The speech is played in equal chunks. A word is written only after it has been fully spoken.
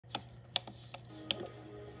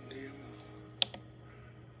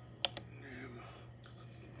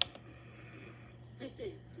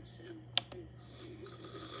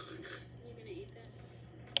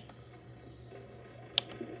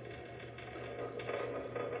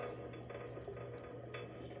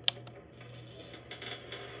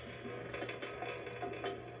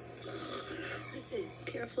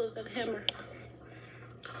Careful of that hammer.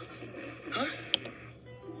 Huh?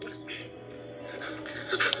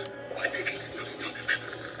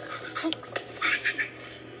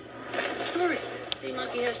 Dory! Sea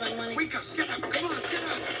monkey has my money. Wake up! Get up! Come on! Get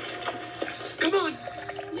up! Come on!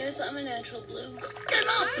 Yes, I'm a natural blue. Get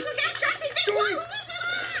up! Dory!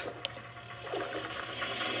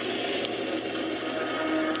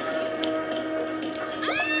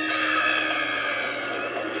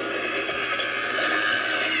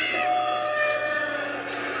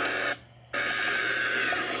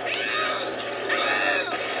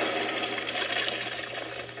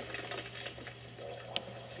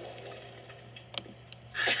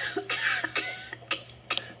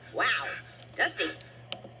 Wow, Dusty.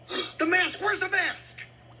 The mask! Where's the mask?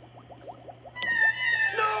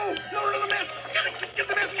 No! No, the mask! Get it! Get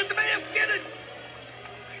the mask! Get the mask! Get it!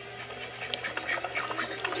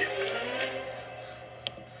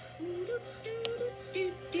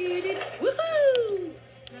 Woohoo!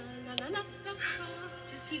 La la la la la.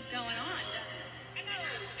 Just keeps going on, doesn't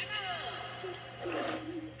it?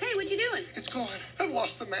 Hey, what you doing? It's gone. I've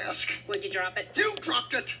lost the mask. Where'd you drop it? You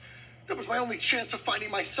dropped it! That was my only chance of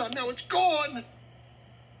finding my son. Now it's gone!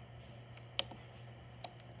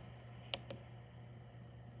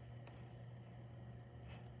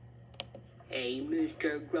 Hey,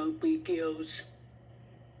 Mr. Grumpy Gills.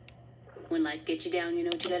 When life gets you down, you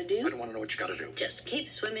know what you gotta do? I don't want to know what you gotta do. Just keep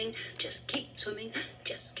swimming, just keep swimming,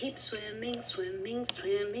 just keep swimming, swimming,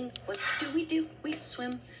 swimming. What do? We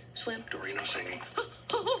swim, swim. Dory, no singing.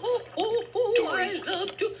 I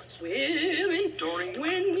love to swim in. Dory.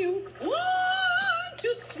 When you want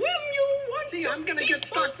to swim, you want See, to I'm gonna keep get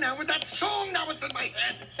stuck now with that song. Now it's in my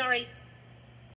head. Sorry,